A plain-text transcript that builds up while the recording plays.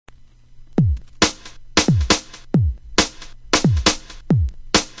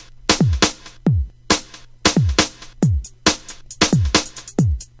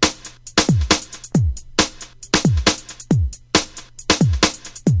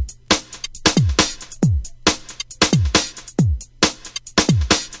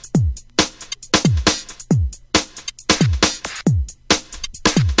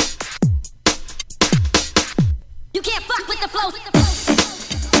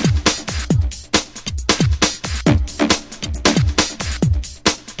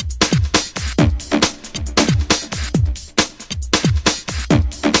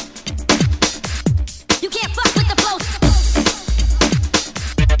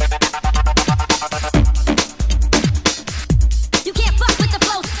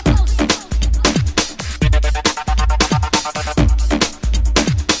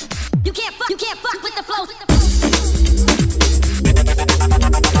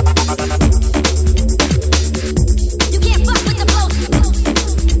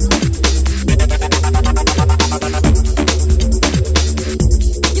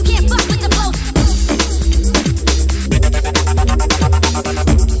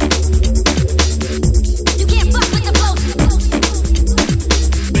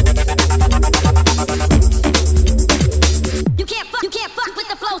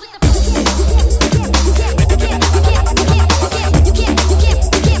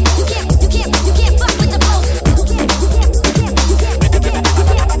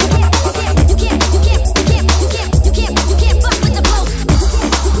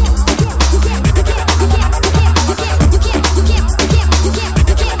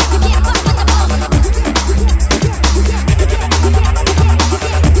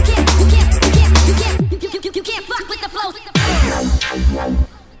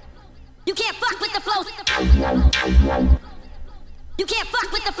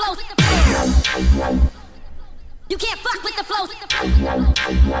flow. You can't fuck with the flow.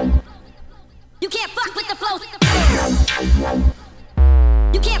 You can't fuck with the flow.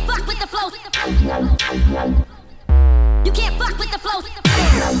 You can't fuck with the flow. You can't fuck with the flow.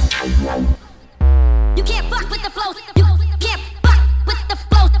 You can't fuck with the flow. You can't fuck with the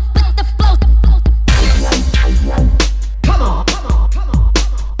flow. With the flow. Come on, come on, come on, come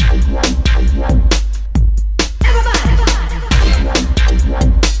on. Everybody,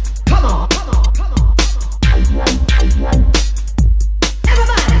 come on, come on, come on.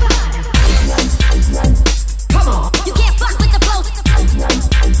 Everybody, come on. You can't fuck with the flow.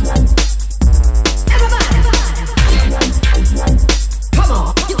 Everybody, come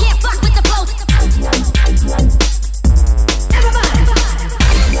on. You can't fuck with the flow. Everybody, come on. You can't fuck with the flow. Everybody,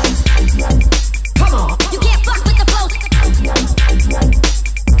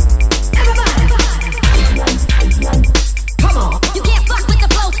 come on. You can't fuck with the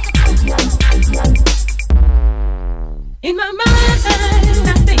flow. In my mind,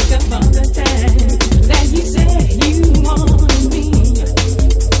 I think of all the time that you said you wanted me.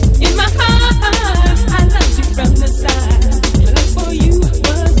 In my heart, I loved you from the start. My love for you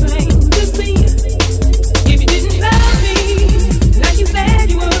was plain to see. If you didn't love me like you said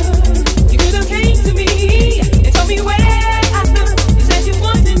you would, you could have came to me and told me where I stood. You said you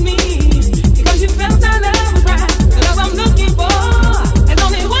wanted me because you felt our love was right. The love I'm looking for, there's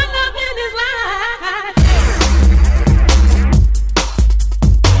only one love in this life.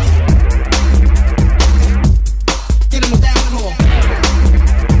 Get him down the floor.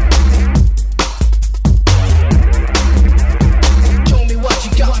 Show me what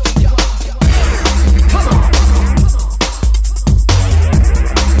you got. Come on.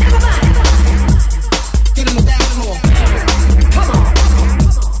 Everybody. Get him down the floor. Come on.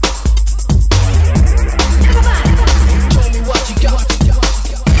 Everybody. Show me what you got.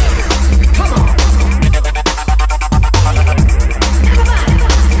 Come on. Everybody.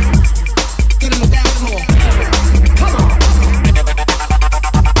 Get him down the floor. Come on.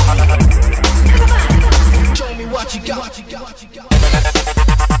 Everybody. Show me what you got.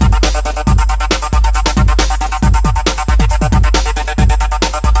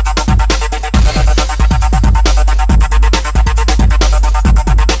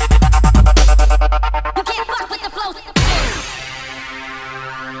 You can't fuck with the flow.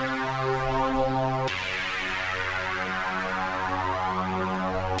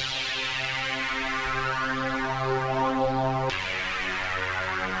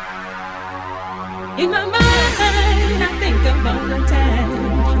 In my mind, I think of all the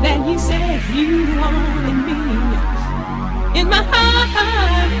time that you said you wanted me. In my heart,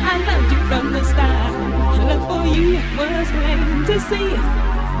 I loved you from the start. My love for you was plain to see.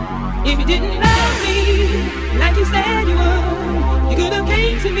 If you didn't love me like you said you would, you could have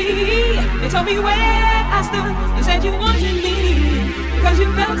came to me and told me where I stood. You said you wanted me because you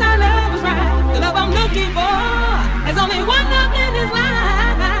felt our love was right. The love I'm looking for, there's only one love in this life.